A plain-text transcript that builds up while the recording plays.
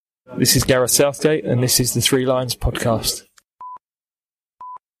This is Gareth Southgate, and this is the Three Lions podcast.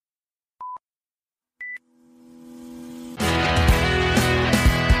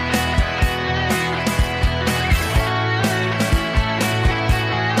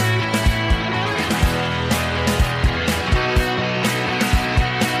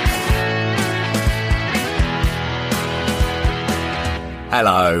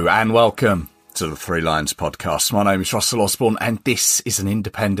 Hello and welcome to the Three Lions podcast. My name is Russell Osborne and this is an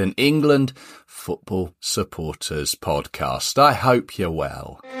independent England football supporters podcast. I hope you're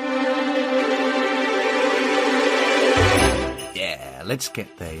well. Yeah, let's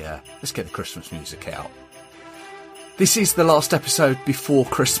get the Christmas music out. This is the last episode before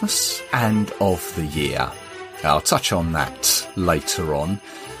Christmas and of the year. I'll touch on that later on,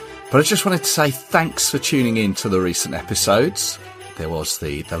 but I just wanted to say thanks for tuning in to the recent episodes. There was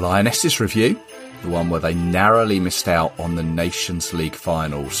the Lionesses review, the one where they narrowly missed out on the Nations League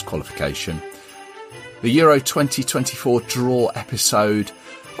finals qualification. The Euro 2024 draw episode,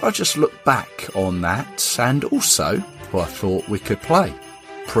 where I just looked back on that and also who I thought we could play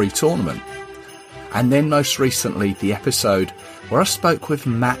pre-tournament. And then most recently, the episode where I spoke with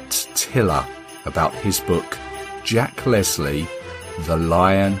Matt Tiller about his book, Jack Leslie, The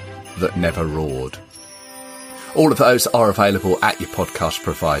Lion That Never Roared. All of those are available at your podcast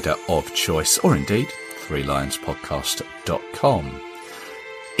provider of choice, or indeed, threelionspodcast.com.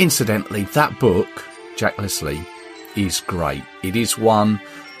 Incidentally, that book, Jack Leslie, is great. It is one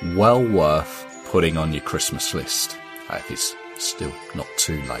well worth putting on your Christmas list, if it's still not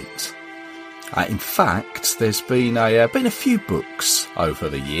too late. In fact, there's been a few books over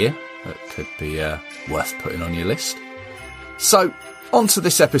the year that could be worth putting on your list. So, on to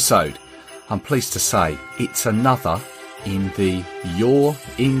this episode. I'm pleased to say it's another in the Your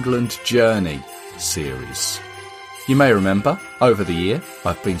England Journey series. You may remember, over the year,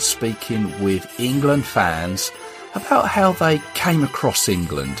 I've been speaking with England fans about how they came across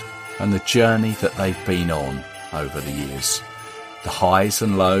England and the journey that they've been on over the years. The highs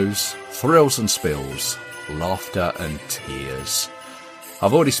and lows, thrills and spills, laughter and tears.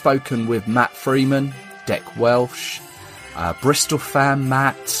 I've already spoken with Matt Freeman, Deck Welsh, Bristol fan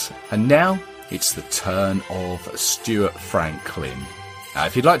Matt, and now it's the turn of Stuart Franklin.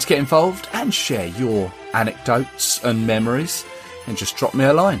 If you'd like to get involved and share your anecdotes and memories, then just drop me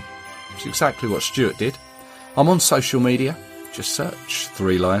a line. It's exactly what Stuart did. I'm on social media, just search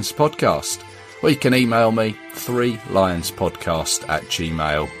Three Lions Podcast, or you can email me,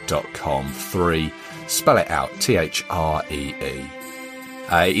 threelionspodcast@gmail.com. Three, spell it out, Tree.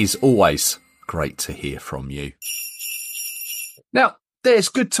 It is always great to hear from you. Now, there's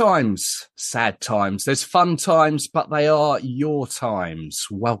good times, sad times, there's fun times, but they are your times.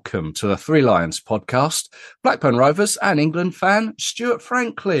 Welcome to the Three Lions podcast. Blackburn Rovers and England fan, Stuart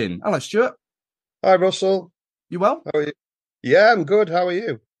Franklin. Hello, Stuart. Hi, Russell. You well? How are you? Yeah, I'm good. How are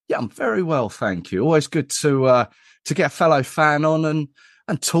you? Yeah, I'm very well, thank you. Always good to get a fellow fan on and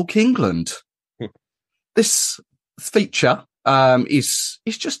talk England. This feature is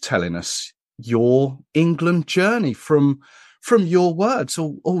just telling us your England journey from your words,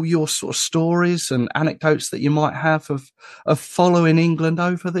 all your sort of stories and anecdotes that you might have of following England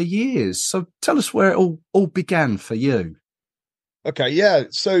over the years. So tell us where it all began for you. Okay, yeah.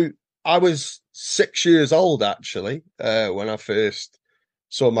 So I was 6 years old, actually, when I first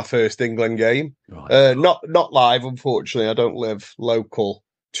saw my first England game. Right. Not live, unfortunately. I don't live local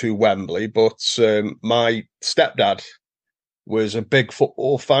to Wembley, but my stepdad was a big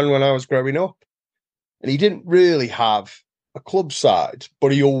football fan when I was growing up. And he didn't really have a club side,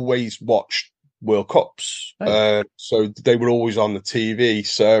 but he always watched World Cups. Oh. So they were always on the TV.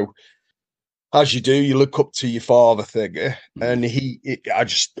 So as you do, you look up to your father figure. And I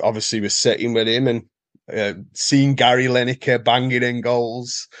just obviously was sitting with him and seeing Gary Lineker banging in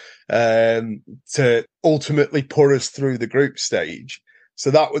goals to ultimately put us through the group stage.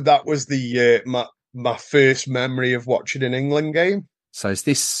 So that was the my first memory of watching an England game. So is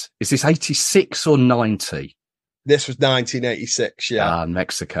this 86 or 90? This was 1986, yeah.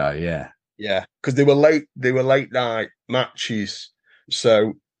 Mexico, yeah. Yeah, because they were late night matches.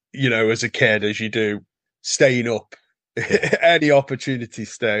 So, as a kid, as you do, staying up, any opportunity,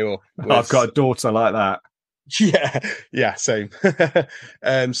 stay up. I've got a daughter like that. Yeah, same.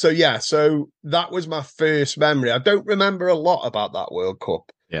 So that was my first memory. I don't remember a lot about that World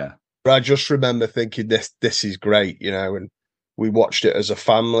Cup. Yeah. But I just remember thinking this is great, and we watched it as a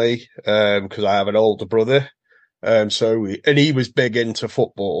family, because I have an older brother. And he was big into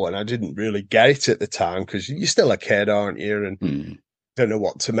football, and I didn't really get it at the time because you're still a kid, aren't you? And don't know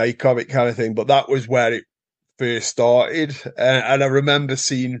what to make of it, kind of thing. But that was where it first started, and I remember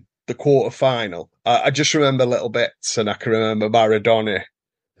seeing the quarter final, I just remember little bits, and I can remember Maradona.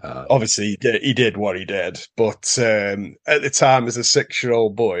 Obviously, he did what he did, but at the time, as a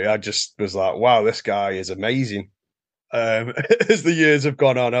 6-year-old boy, I just was like, "Wow, this guy is amazing." As the years have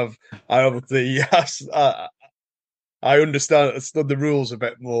gone on, I obviously I understand the rules a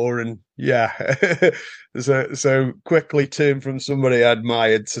bit more, and so quickly turned from somebody I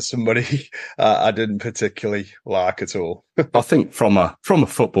admired to somebody I didn't particularly like at all. I think from a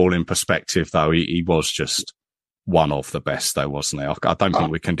footballing perspective, though, he was just one of the best, though, wasn't he? I don't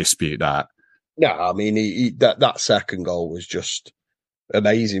think we can dispute that. No, I mean that second goal was just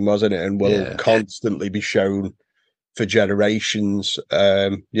amazing, wasn't it? And will constantly be shown for generations.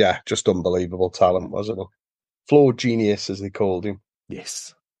 Just unbelievable talent, wasn't it? Flawed genius, as they called him.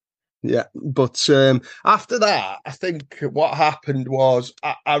 Yes. Yeah. But after that, I think what happened was,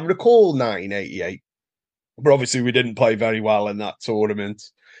 I recall 1988, but obviously we didn't play very well in that tournament.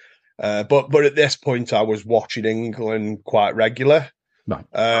 But at this point, I was watching England quite regular. Right.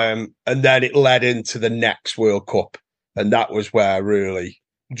 And then it led into the next World Cup. And that was where I really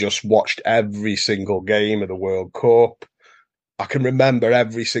just watched every single game of the World Cup. I can remember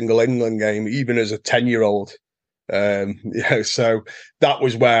every single England game, even as a 10-year-old. So that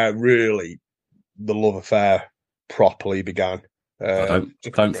was where really the love affair properly began. I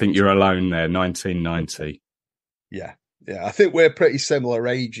don't think you're alone there. 1990. Yeah. I think we're pretty similar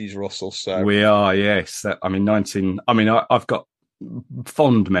ages, Russell. So we are, yes. I've got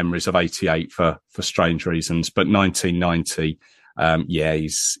fond memories of 88 for strange reasons, but 1990,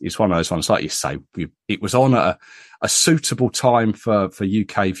 he's one of those ones, like you say. It was on at a suitable time for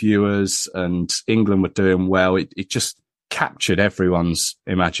UK viewers, and England were doing well. It just captured everyone's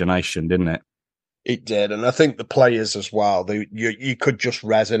imagination, didn't it? It did, and I think the players as well. You could just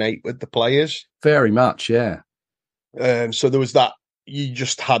resonate with the players very much, yeah. So there was that. You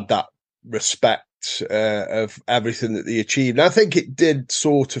just had that respect of everything that they achieved. And I think it did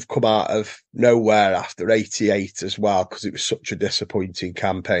sort of come out of nowhere after 88 as well, because it was such a disappointing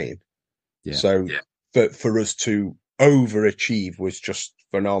campaign. Yeah. So for us to overachieve was just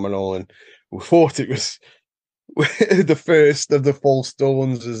phenomenal, and we thought it was the first of the false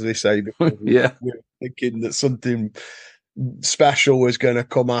dawns, as they say. Yeah, we were thinking that something special was going to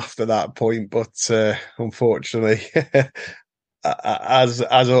come after that point, but unfortunately, as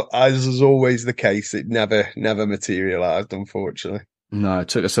is always the case, it never materialised. Unfortunately, no. It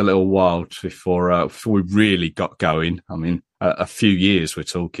took us a little while before we really got going. I mean, a few years we're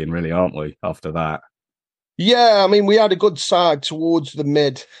talking, really, aren't we? After that, yeah. I mean, we had a good side towards the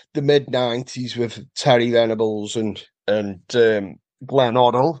mid 90s with Terry Venables and Glenn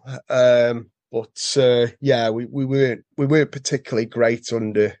Hoddle. But we weren't particularly great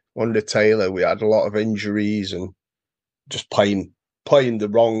under Taylor. We had a lot of injuries and just playing the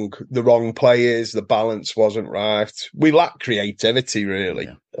wrong players. The balance wasn't right. We lacked creativity really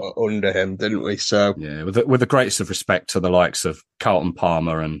under him, didn't we? So with the greatest of respect to the likes of Carlton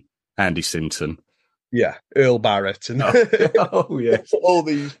Palmer and Andy Sinton. Yeah, Earl Barrett and yes, all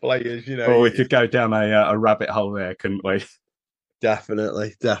these players. You know, well, we could go down a rabbit hole there, couldn't we?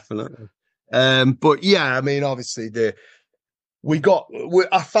 Definitely. But yeah, I mean, obviously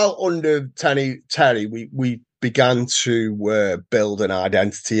I felt under Terry, we began to build an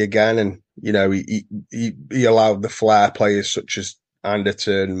identity again, and you know, he allowed the flair players such as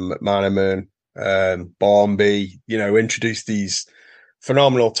Anderton, McManaman, Barmby, you know, introduced these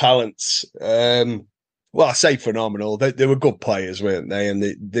phenomenal talents. Well, I say phenomenal; they were good players, weren't they? And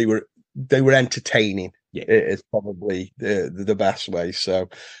they were entertaining. Yeah, it's probably the best way. So,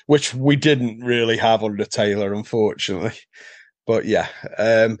 which we didn't really have under Taylor, unfortunately. But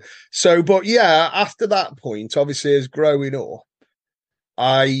after that point, obviously, as growing up,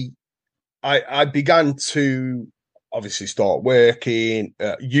 I began to obviously start working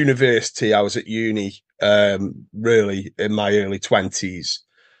at university. I was at uni, really in my early 20s,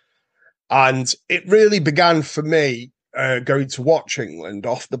 and it really began for me. Going to watch England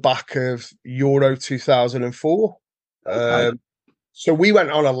off the back of Euro 2004. Okay. So we went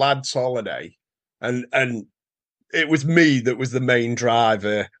on a lads' holiday, and it was me that was the main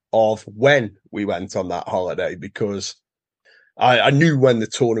driver of when we went on that holiday, because I knew when the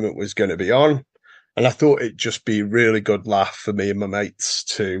tournament was going to be on, and I thought it'd just be a really good laugh for me and my mates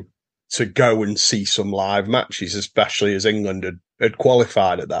to go and see some live matches, especially as England had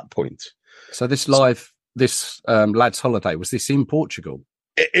qualified at that point. So this lads' holiday, was this in Portugal?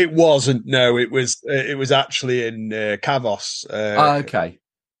 It wasn't. No, it was actually in Kavos. Okay.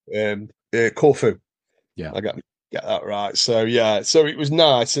 Corfu. Yeah. I got Get that right. So yeah, so it was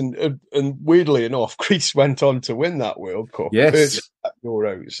nice, and weirdly enough, Greece went on to win that World Cup, Yes.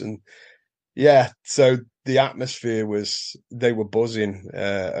 Euros, and yeah, so the atmosphere was, they were buzzing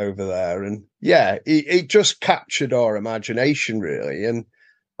over there, and yeah, it just captured our imagination really. And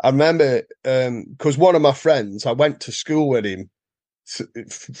I remember because one of my friends, I went to school with him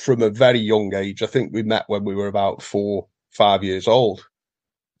from a very young age. I think we met when we were about 4-5 years old,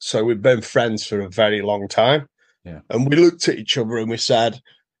 so we've been friends for a very long time. Yeah. And we looked at each other and we said,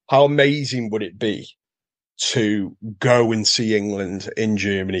 how amazing would it be to go and see England in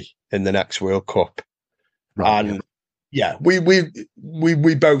Germany in the next World Cup? Right. And yeah, we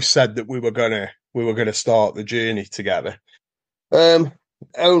both said that we were gonna start the journey together. And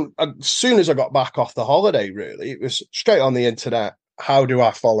as soon as I got back off the holiday, really, it was straight on the internet. How do I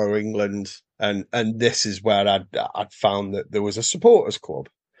follow England? And this is where I'd found that there was a supporters club.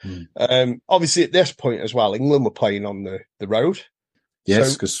 Obviously, at this point as well, England were playing on the road.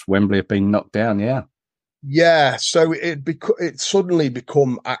 Yes, because Wembley had been knocked down. Yeah. So it suddenly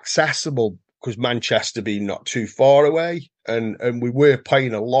become accessible because Manchester being not too far away, and we were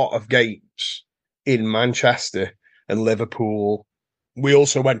playing a lot of games in Manchester and Liverpool. We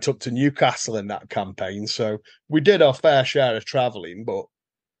also went up to Newcastle in that campaign, so we did our fair share of travelling. But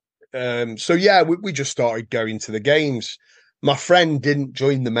so yeah, we just started going to the games. My friend didn't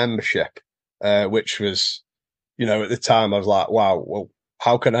join the membership, which was, at the time I was like, wow, well,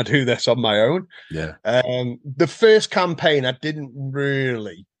 how can I do this on my own? Yeah. The first campaign, I didn't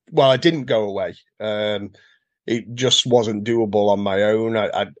go away. It just wasn't doable on my own.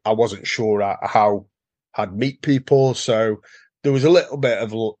 I wasn't sure how I'd meet people. So there was a little bit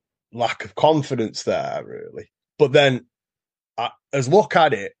of lack of confidence there, really. But then, as luck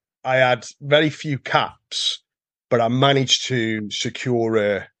had it, I had very few caps, but I managed to secure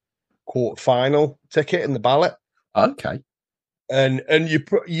a quarter-final ticket in the ballot. Okay. And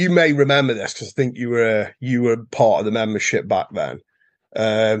you may remember this because I think you were part of the membership back then,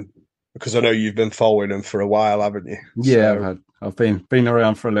 because I know you've been following them for a while, haven't you? Yeah, so, I've been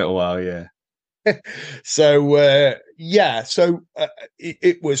around for a little while. Yeah. So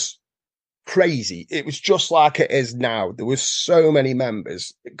it was crazy. It was just like it is now. There was so many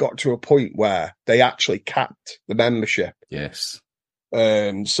members. It got to a point where they actually capped the membership. Yes.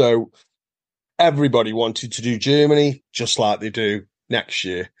 So everybody wanted to do Germany just like they do next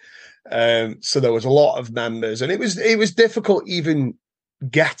year. So there was a lot of members, and it was difficult even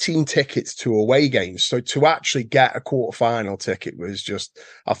getting tickets to away games. So to actually get a quarterfinal ticket was just,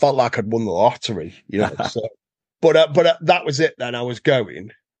 I felt like I'd won the lottery, So, but that was it. Then I was going,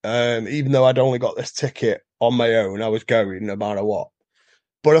 even though I'd only got this ticket on my own, I was going no matter what.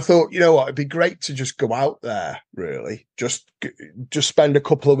 But I thought, it'd be great to just go out there, really, just spend a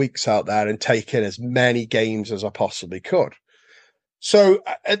couple of weeks out there and take in as many games as I possibly could. So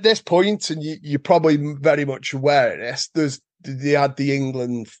at this point, and you're probably very much aware of this, they had the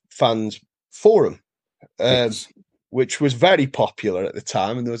England fans forum, Yes. which was very popular at the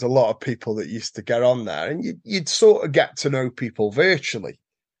time, and there was a lot of people that used to get on there, and you'd sort of get to know people virtually.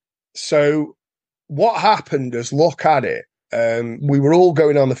 So what happened is, look at it. We were all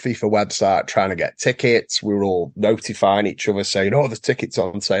going on the FIFA website trying to get tickets. We were all notifying each other saying, the ticket's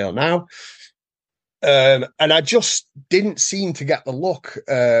on sale now. And I just didn't seem to get the look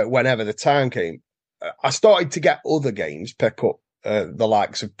whenever the time came. I started to get other games pick up, the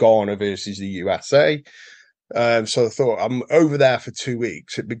likes of Ghana versus the USA. So I thought, I'm over there for 2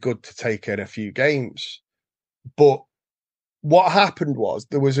 weeks. It'd be good to take in a few games. But what happened was,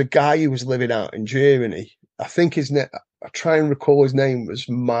 there was a guy who was living out in Germany. I think I try and recall his name was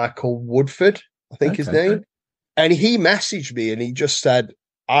Michael Woodford, I think his name. And he messaged me and he just said,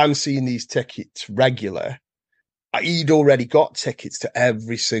 I'm seeing these tickets regular. He'd already got tickets to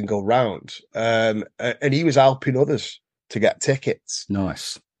every single round. And he was helping others to get tickets.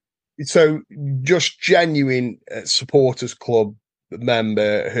 Nice. So just genuine supporters club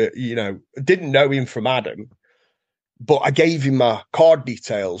member who, didn't know him from Adam. But I gave him my card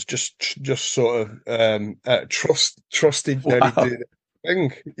details, just sort of trusted that he'd do the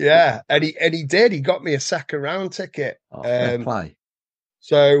thing. Yeah, and he did. He got me a second round ticket. Fair play.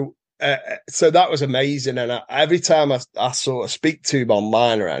 So that was amazing. And every time I sort of speak to him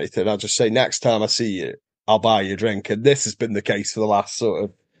online or anything, I'll just say, next time I see you, I'll buy you a drink. And this has been the case for the last sort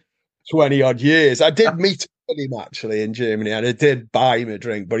of 20 odd years. I did meet him actually in Germany, and I did buy him a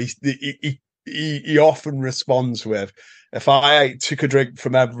drink, but he often responds with, if I took a drink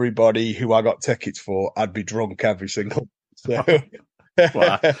from everybody who I got tickets for, I'd be drunk every single. So.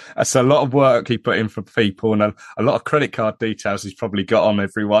 Wow. That's a lot of work he put in for people, and a lot of credit card details he's probably got on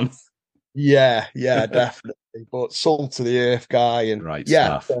everyone. Yeah, definitely. but salt of the earth guy, and Great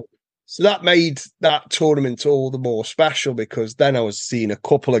yeah. stuff. So that made that tournament all the more special because then I was seeing a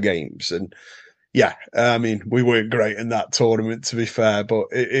couple of games, and yeah, I mean, we weren't great in that tournament, to be fair, but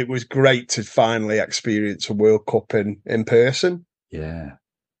it was great to finally experience a World Cup in person. Yeah.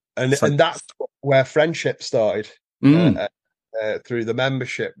 And that's where friendship started through the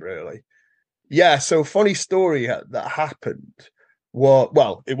membership, really. Yeah, so funny story that happened.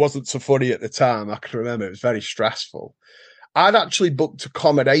 Well, it wasn't so funny at the time. I can remember it was very stressful. I'd actually booked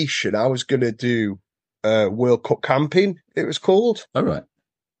accommodation. I was going to do World Cup camping, it was called. All right.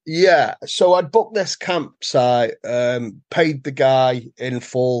 Yeah, so I'd booked this campsite, paid the guy in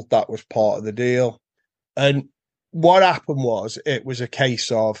full. That was part of the deal. And what happened was, it was a case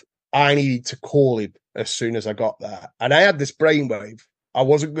of I needed to call him as soon as I got there. And I had this brainwave. I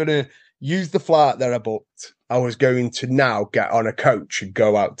wasn't going to use the flight that I booked. I was going to now get on a coach and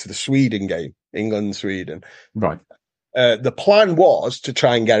go out to the Sweden game, England-Sweden. Right. The plan was to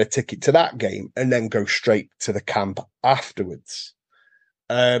try and get a ticket to that game and then go straight to the camp afterwards.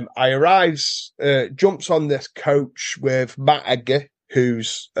 I arrives, jumps on this coach with Matt Edgar,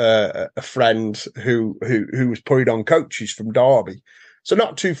 who's a friend who was putting on coaches from Derby, so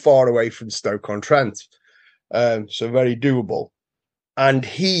not too far away from Stoke-on-Trent, so very doable. And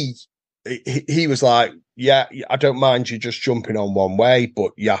he was like, "Yeah, I don't mind you just jumping on one way,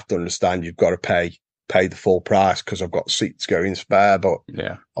 but you have to understand you've got to pay the full price because I've got seats going spare. But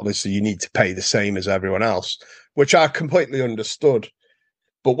yeah, obviously you need to pay the same as everyone else," which I completely understood.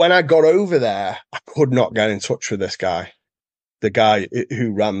 But when I got over there, I could not get in touch with this guy, the guy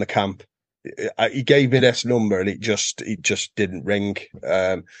who ran the camp. He gave me this number and it just didn't ring.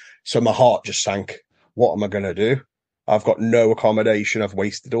 So my heart just sank. What am I going to do? I've got no accommodation. I've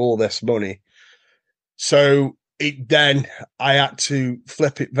wasted all this money. So then I had to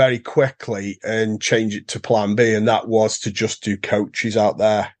flip it very quickly and change it to plan B. And that was to just do coaches out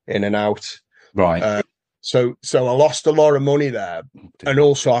there in and out. Right. So I lost a lot of money there, and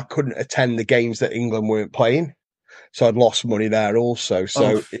also I couldn't attend the games that England weren't playing, so I'd lost money there also.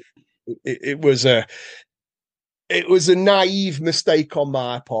 So it was a naive mistake on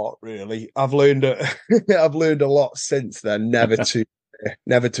my part, really. I've learned I've learned a lot since then. Never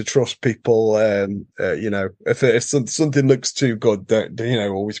to trust people. If something looks too good,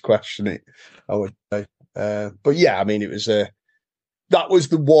 don't always question it, I would say. But yeah, I mean, it was that was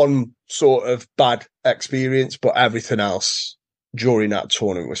the one sort of bad experience, but everything else during that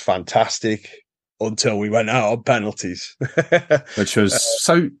tournament was fantastic until we went out on penalties. Which was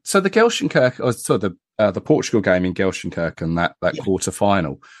so the Gelsenkirchen, the Portugal game in Gelsenkirchen and that quarter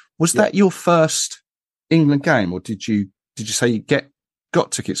final. Was that your first England game, or did you say you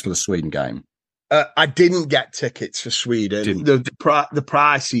got tickets for the Sweden game? I didn't get tickets for Sweden. The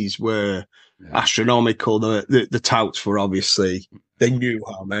prices were astronomical. The touts were obviously, they knew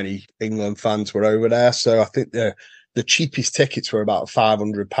how many England fans were over there. So I think the cheapest tickets were about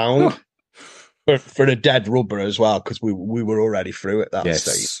 £500 for a dead rubber as well, because we were already through at that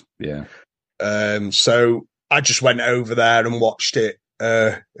stage. Yeah. So I just went over there and watched it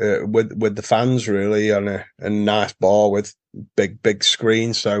with the fans, really, on a nice bar with big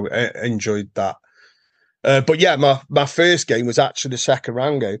screen. So I enjoyed that. But yeah, my first game was actually the second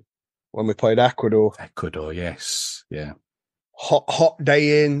round game when we played Ecuador. Ecuador, yes, yeah. Hot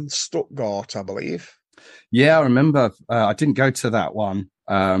day in Stuttgart, I believe. Yeah, I remember. I didn't go to that one,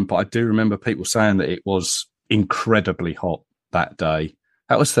 but I do remember people saying that it was incredibly hot that day.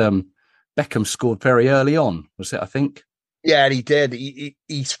 That was Beckham scored very early on, was it? I think. Yeah, he did. He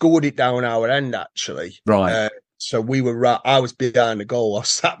scored it down our end, actually. Right. So we were I was behind the goal. I was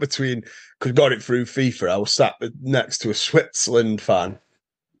sat between, because got it through FIFA. I was sat next to a Switzerland fan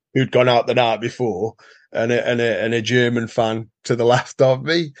who'd gone out the night before, and a German fan to the left of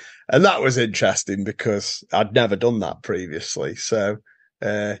me, and that was interesting because I'd never done that previously. So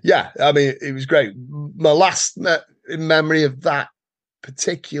yeah, I mean, it was great. My last memory of that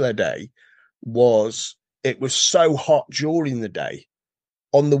particular day was it was so hot during the day.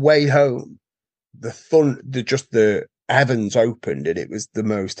 On the way home, the heavens opened and it was the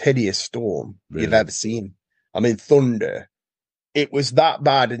most hideous storm you've ever seen. I mean, thunder. It was that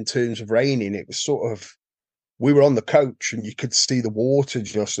bad in terms of raining. It was sort of, we were on the coach and you could see the water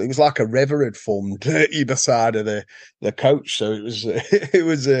it was like a river had formed either side of the coach. So it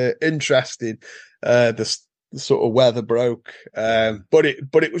was interesting. The sort of weather broke, but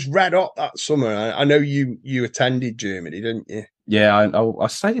it was red hot that summer. I know you attended Germany, didn't you? Yeah, I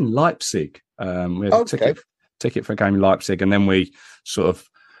stayed in Leipzig. We had a ticket for a game in Leipzig, and then we sort of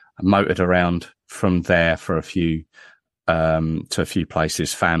motored around from there for a few to a few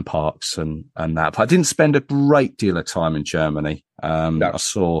places, fan parks and that. But I didn't spend a great deal of time in Germany. No. I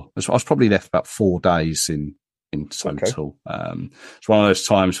was probably there for about 4 days in total. Okay. It's one of those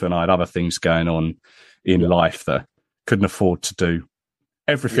times when I had other things going on in life that couldn't afford to do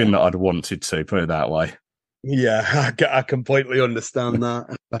everything that I'd wanted to, put it that way. Yeah, I completely understand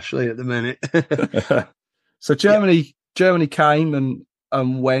that, especially at the minute. So Germany came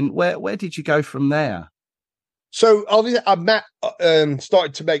and went. Where did you go from there? So obviously, I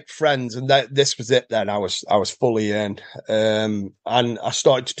started to make friends, and this was it. Then I was fully in, and I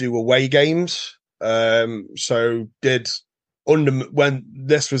started to do away games. So when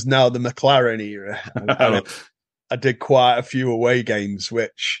this was now the McLaren era, and I did quite a few away games,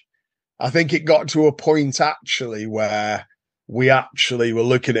 which I think it got to a point actually where we actually were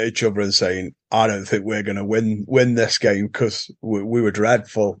looking at each other and saying, I don't think we're going to win this game, because we were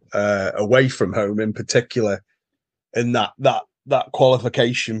dreadful away from home in particular in that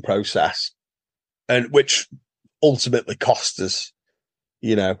qualification process, and which ultimately cost us,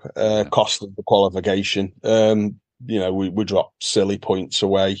 cost of the qualification. We dropped silly points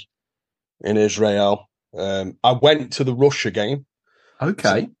away in Israel. I went to the Russia game.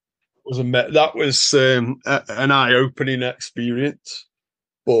 Okay. So that was an eye-opening experience,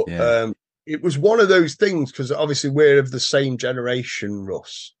 but it was one of those things, because obviously we're of the same generation,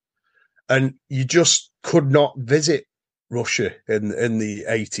 Russ, and you just could not visit Russia in the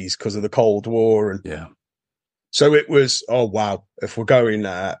 80s because of the Cold War, and so it was, oh wow, if we're going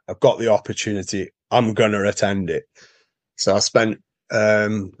there, I've got the opportunity, I'm gonna attend it. So I spent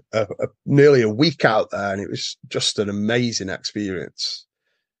nearly a week out there, and it was just an amazing experience.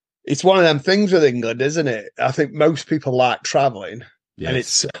 It's one of them things with England, isn't it? I think most people like traveling, and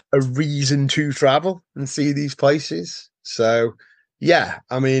it's a reason to travel and see these places. So,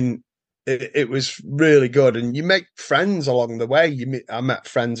 I mean, it was really good, and you make friends along the way. I met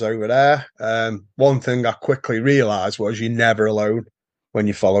friends over there. One thing I quickly realised was you're never alone when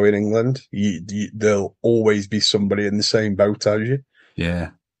you're following England. There'll always be somebody in the same boat as you. Yeah.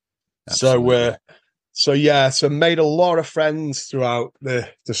 Absolutely. So made a lot of friends throughout the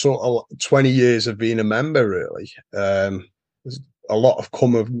sort of 20 years of being a member, really. There's a lot have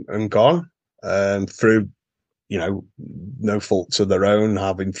come and gone through, no faults of their own,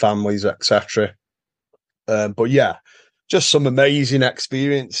 having families, etc. But just some amazing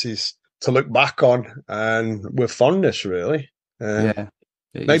experiences to look back on, and with fondness, really.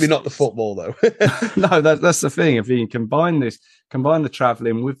 Maybe not the football, though. No, that's the thing. If you combine the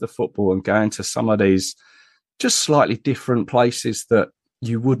travelling with the football and going to some of these just slightly different places that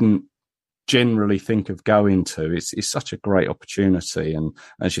you wouldn't generally think of going to, it's such a great opportunity. And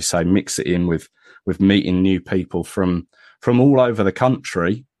as you say, mix it in with meeting new people from all over the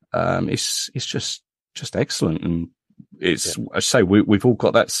country. It's just excellent. And it's, I say, we've all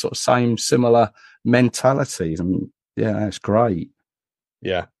got that sort of similar mentality, and it's great.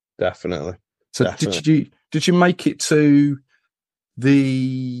 Yeah, definitely. So definitely. Did you make it to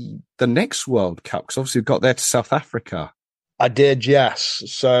the next World Cup? Because obviously you got there to South Africa. I did, yes.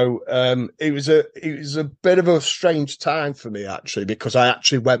 So it was a bit of a strange time for me, actually, because I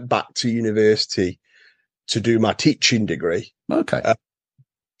actually went back to university to do my teaching degree. Okay.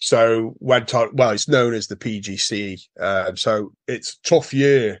 So went on. Well, it's known as the PGC. So it's a tough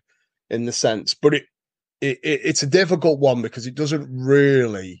year in the sense, but it's a difficult one because it doesn't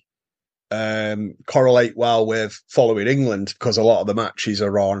really correlate well with following England, because a lot of the matches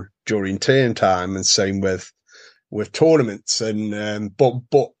are on during term time, and same with tournaments. And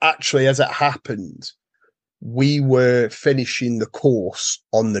but actually, as it happened, we were finishing the course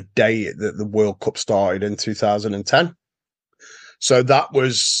on the day that the World Cup started in 2010. So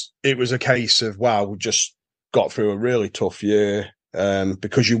it was a case of, wow, we just got through a really tough year,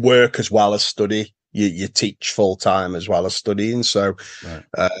 because you work as well as study. You teach full time as well as studying. So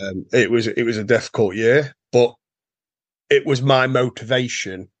it was a difficult year, but it was my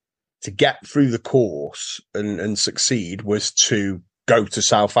motivation to get through the course and succeed, was to go to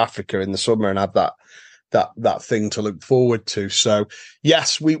South Africa in the summer and have that thing to look forward to. So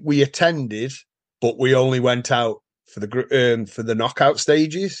yes, we attended, but we only went out for the knockout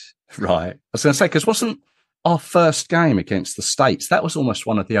stages. Right. I was going to say, because wasn't our first game against the States, that was almost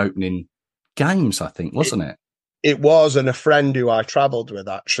one of the opening games, I think, wasn't it? It was, and a friend who I travelled with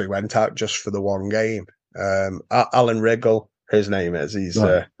actually went out just for the one game. Alan Riggle, his name is. He's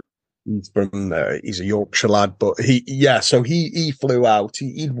right. He's a Yorkshire lad, but he flew out.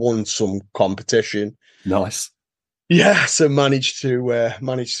 He'd won some competition. Nice. Yeah, so managed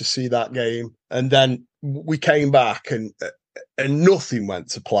to see that game, and then we came back, and and nothing went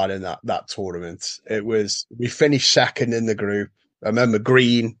to plan in that tournament. We finished second in the group. I remember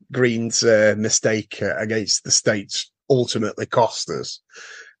Green's mistake against the States ultimately cost us.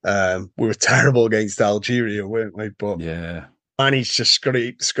 We were terrible against Algeria, weren't we? But yeah, managed to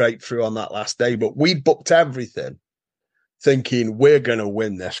scrape through on that last day. But we booked everything thinking we're going to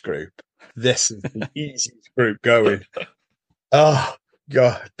win this group. This is the easiest group going. Oh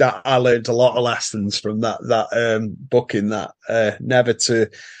God, that I learned a lot of lessons from that booking. That never to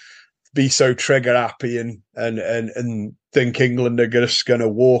be so trigger happy and think England are just going to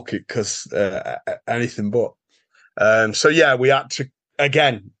walk it because anything but. So yeah, we had to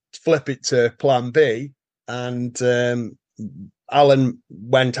again flip it to Plan B, and Alan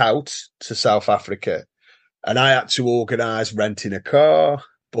went out to South Africa, and I had to organise renting a car,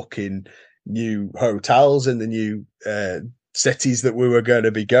 booking new hotels in the new cities that we were going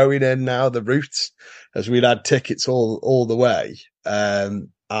to be going in now, the routes, as we'd had tickets all the way.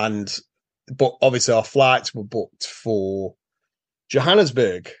 But obviously our flights were booked for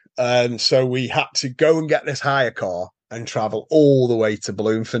Johannesburg. So we had to go and get this hire car and travel all the way to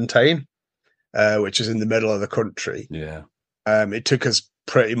Bloemfontein, which is in the middle of the country. Yeah. It took us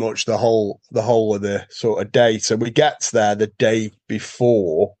pretty much the whole of the sort of day. So we get there the day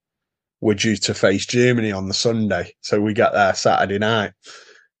before we're due to face Germany on the Sunday. So we get there Saturday night.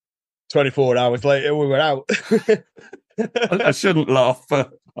 24 hours later, we were out. I shouldn't laugh.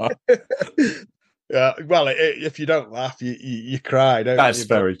 Well, if you don't laugh, you cry, don't That's you?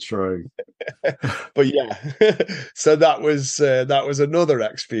 very true. But yeah, so that was another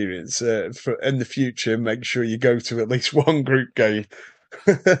experience for in the future. Make sure you go to at least one group game.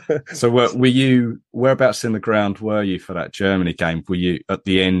 So were you, whereabouts in the ground were you for that Germany game? Were you at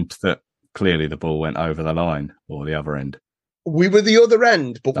the end that clearly the ball went over the line, or the other end? We were the other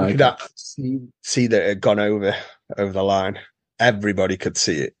end, but we could actually see that it had gone over the line. Everybody could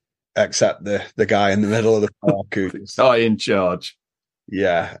see it, except the guy in the middle of the park. The guy in charge.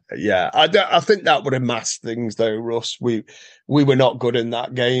 Yeah. I think that would have masked things, though, Russ. We were not good in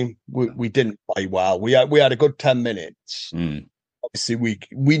that game. We didn't play well. We had a good 10 minutes. Obviously,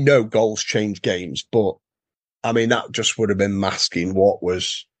 we know goals change games, but I mean that just would have been masking what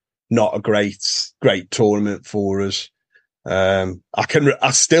was not a great tournament for us.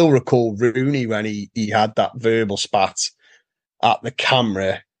 I still recall Rooney when he had that verbal spat at the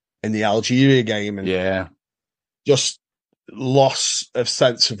camera in the Algeria game, and just loss of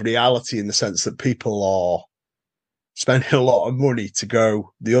sense of reality in the sense that people are spending a lot of money to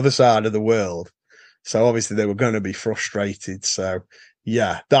go the other side of the world. So obviously they were going to be frustrated. So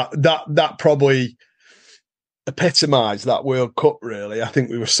yeah, that probably epitomised that World Cup. Really, I think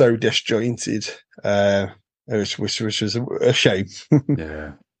we were so disjointed, which was a shame.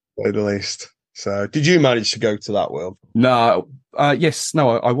 Yeah, at least. So, did you manage to go to that World? No, yes,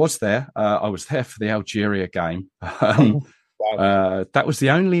 no, I was there. I was there for the Algeria game. Wow. That was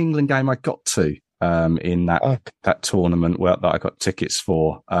the only England game I got to in that tournament that I got tickets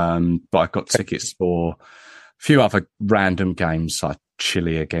for. But I got tickets for a few other random games, like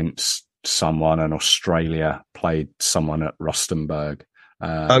Chile against someone, and Australia played someone at Rustenburg.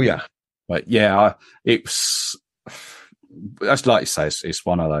 But yeah, it's like you say, it's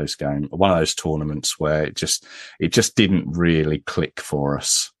one of those tournaments where it just didn't really click for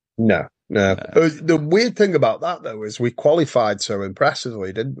us. No. The weird thing about that, though, is we qualified so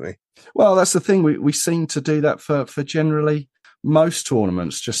impressively, didn't we? Well, that's the thing. We seem to do that for generally most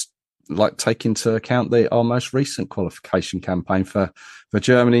tournaments. Just like take into account our most recent qualification campaign for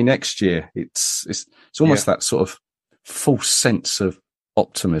Germany next year. It's almost that sort of false sense of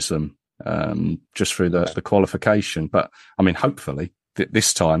optimism just through the qualification. But I mean, hopefully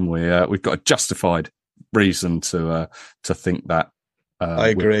this time we've got a justified reason to think that. I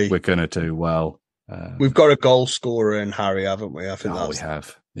agree. We're going to do well. We've got a goal scorer in Harry, haven't we? I think we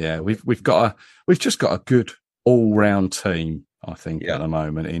have. Yeah, we've just got a good all-round team. I think at the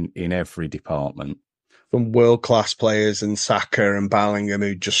moment in every department. From world-class players in Saka and Bellingham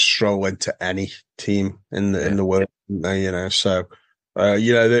who just stroll into any team in the world, you know. So,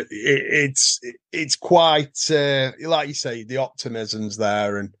 it's quite like you say, the optimism's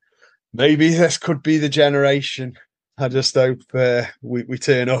there, and maybe this could be the generation. I just hope we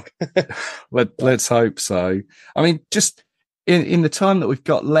turn up. Let's hope so. I mean, just in the time that we've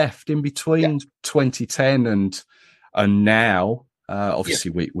got left in between 2010 and now,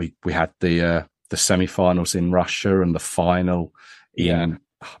 obviously we had the semi-finals in Russia and the final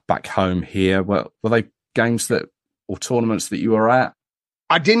back home here. Were they games or tournaments that you were at?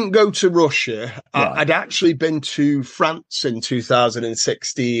 I didn't go to Russia. Right. I'd actually been to France in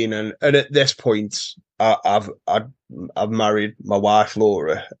 2016, and at this point, I've married my wife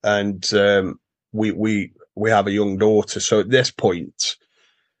Laura, and we have a young daughter. So at this point,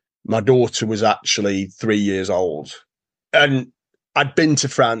 my daughter was actually 3 years old, and I'd been to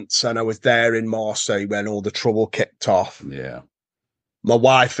France, and I was there in Marseille when all the trouble kicked off. Yeah. My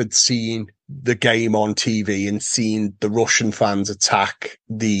wife had seen the game on TV and seen the Russian fans attack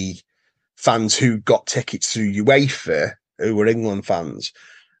the fans who got tickets through UEFA, who were England fans.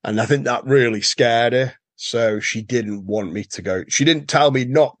 And I think that really scared her. So she didn't want me to go. She didn't tell me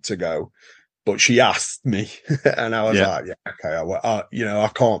not to go, but she asked me. And I was like, yeah, okay, I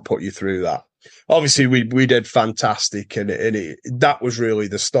can't put you through that. Obviously, we did fantastic. And that was really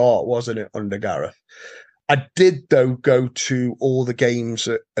the start, wasn't it, under Gareth? I did, though, go to all the games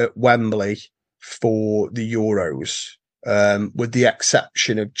at Wembley for the Euros, with the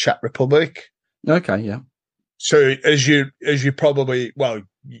exception of Czech Republic. Okay, yeah. So as you probably, well,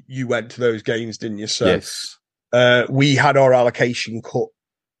 you went to those games, didn't you? So yes. We had our allocation cut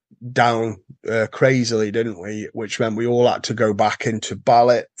down crazily, didn't we? Which meant we all had to go back into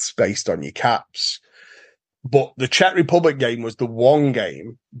ballots based on your caps. But the Czech Republic game was the one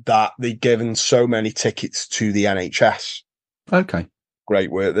game that they'd given so many tickets to the NHS. Okay.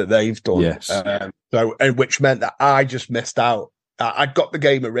 Great work that they've done. Yes. So, which meant that I just missed out. I'd got the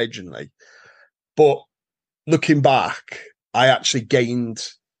game originally, but looking back, I actually gained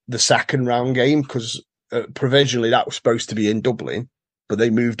the second round game because provisionally that was supposed to be in Dublin, but they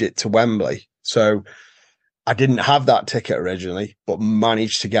moved it to Wembley. So I didn't have that ticket originally, but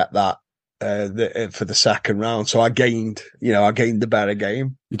managed to get that for the second round. So I gained the better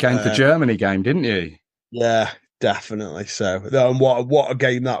game. You gained the Germany game, didn't you? Yeah, definitely. So, and what a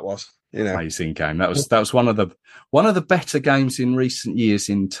game that was. Amazing game. That was one of the better games in recent years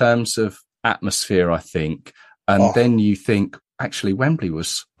in terms of atmosphere, I think. And then you think actually Wembley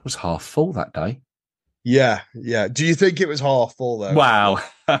was half full that day. Yeah. Do you think it was half full though? Wow.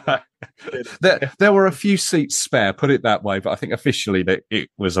 There were a few seats spare, put it that way, but I think officially that it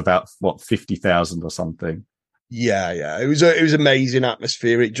was about 50,000 or something. Yeah. It was amazing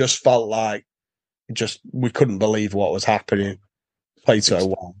atmosphere. It just felt like we couldn't believe what was happening. Played so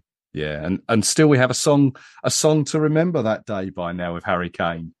well. Yeah, and still we have a song to remember that day by now with Harry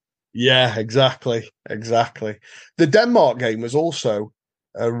Kane. Yeah, exactly. The Denmark game was also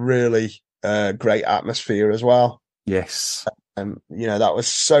a really great atmosphere as well. Yes. That was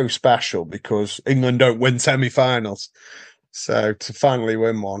so special because England don't win semi-finals. So to finally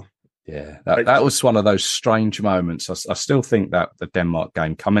win one. Yeah, that was one of those strange moments. I still think that the Denmark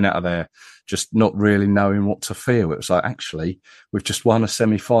game, coming out of there, just not really knowing what to feel. It was like, actually, we've just won a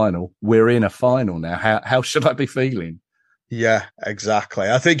semi-final. We're in a final now. How should I be feeling? Yeah, exactly.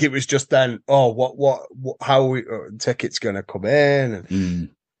 I think it was just then, how are tickets going to come in? And,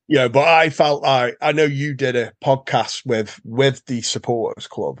 but I felt like, I know you did a podcast with the supporters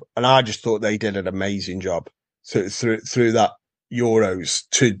club, and I just thought they did an amazing job through that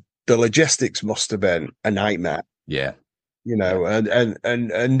Euros. The logistics must have been a nightmare. Yeah.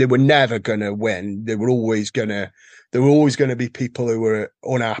 And they were never going to win. There were always going to be people who were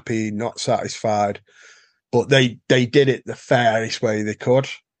unhappy, not satisfied, but they did it the fairest way they could.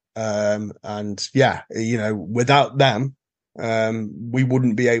 Without them, we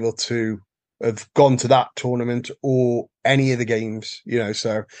wouldn't be able to have gone to that tournament or any of the games,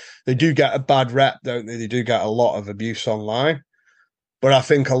 so they do get a bad rep, don't they? They do get a lot of abuse online, but I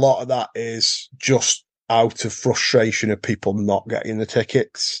think a lot of that is just out of frustration of people not getting the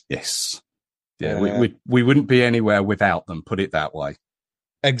tickets. Yes. Yeah, we wouldn't be anywhere without them, put it that way.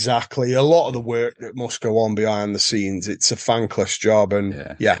 Exactly. A lot of the work that must go on behind the scenes, it's a thankless job, and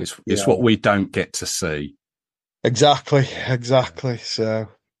it's what we don't get to see. Exactly. So,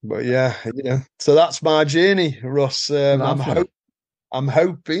 but so that's my journey, Russ. I'm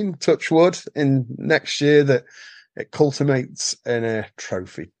hoping, touch wood, in next year that it culminates in a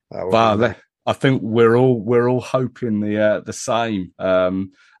trophy. Wow, I think we're all hoping the same.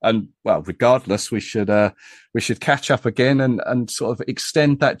 And well, regardless, we should catch up again and sort of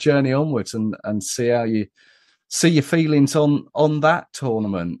extend that journey onwards and see how you see your feelings on that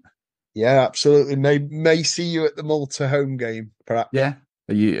tournament. Yeah, absolutely. May see you at the Malta home game, perhaps. Yeah.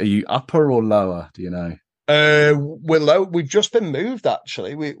 Are you upper or lower? Do you know? We're low. We've just been moved.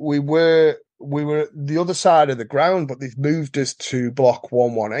 Actually, we were the other side of the ground, but they've moved us to block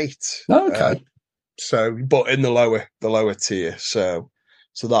 118. Oh, okay. But in the lower tier. So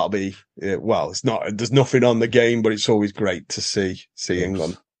that'll be it's not. There's nothing on the game, but it's always great to see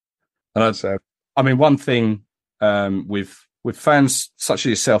England. And one thing with with fans such as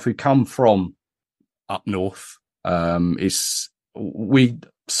yourself who come from up north. We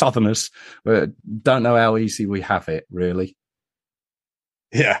Southerners don't know how easy we have it, really.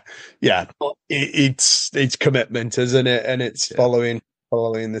 Yeah. It's commitment, isn't it? And it's following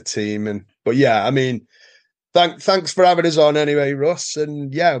the team. But yeah, I mean, thanks for having us on anyway, Russ.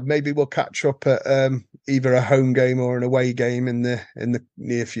 And yeah, maybe we'll catch up at either a home game or an away game in the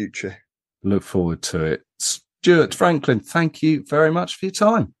near future. Look forward to it. Stuart Franklin, thank you very much for your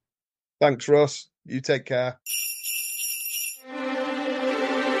time. Thanks, Russ. You take care.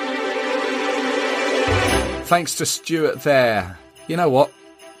 Thanks to Stuart there. You know what?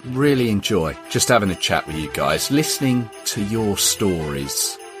 Really enjoy just having a chat with you guys, listening to your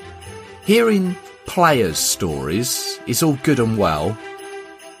stories. Hearing players' stories is all good and well,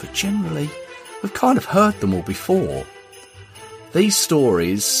 but generally we've kind of heard them all before. These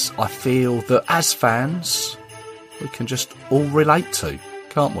stories, I feel that as fans, we can just all relate to,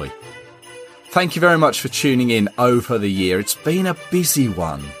 can't we? Thank you very much for tuning in over the year. It's been a busy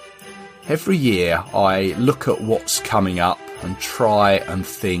one. Every year I look at what's coming up and try and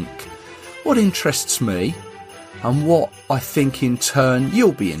think what interests me and what I think in turn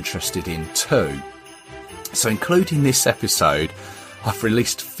you'll be interested in too. So including this episode, I've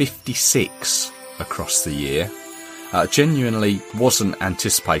released 56 across the year. Genuinely wasn't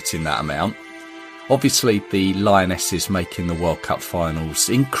anticipating that amount. Obviously the Lionesses making the World Cup finals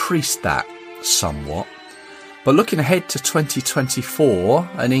increased that somewhat. But looking ahead to 2024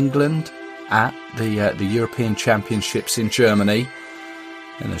 and England at the European Championships in Germany,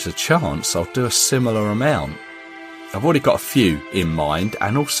 and there's a chance I'll do a similar amount. I've already got a few in mind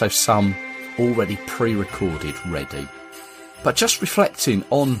and also some already pre-recorded ready. But just reflecting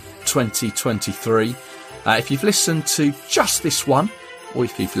on 2023, if you've listened to just this one, or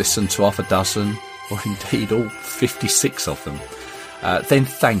if you've listened to half a dozen, or indeed all 56 of them, then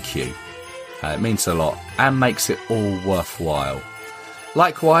thank you. It means a lot and makes it all worthwhile.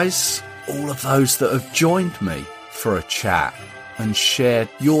 Likewise, all of those that have joined me for a chat and shared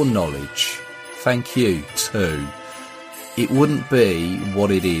your knowledge, thank you too. It wouldn't be what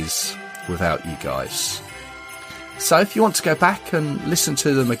it is without you guys. So if you want to go back and listen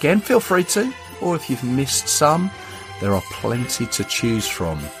to them again, feel free to. Or if you've missed some, there are plenty to choose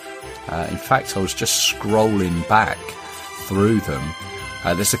from. In fact, I was just scrolling back through them.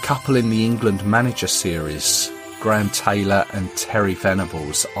 There's a couple in the England Manager series, Graham Taylor and Terry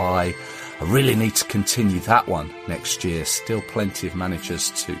Venables. I really need to continue that one next year. Still plenty of managers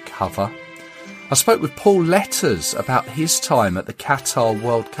to cover. I spoke with Paul Letters about his time at the Qatar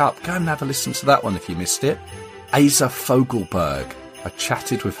World Cup. Go and have a listen to that one if you missed it. Asa Fogelberg. I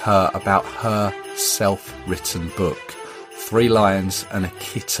chatted with her about her self-written book, 3 Lions and a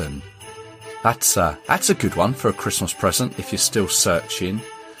Kitten. That's a good one for a Christmas present if you're still searching.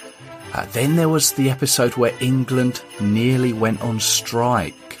 Then there was the episode where England nearly went on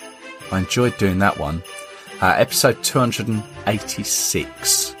strike. I enjoyed doing that one. Episode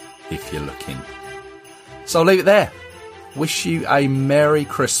 286, if you're looking. So I'll leave it there. Wish you a Merry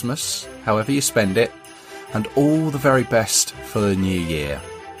Christmas, however you spend it, and all the very best for the new year,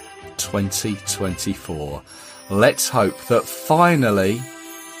 2024. Let's hope that finally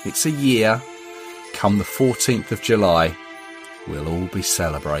it's a year. Come the 14th of July, we'll all be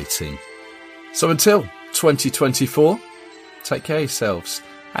celebrating. So until 2024, take care of yourselves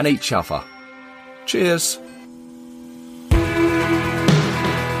and each other. Cheers.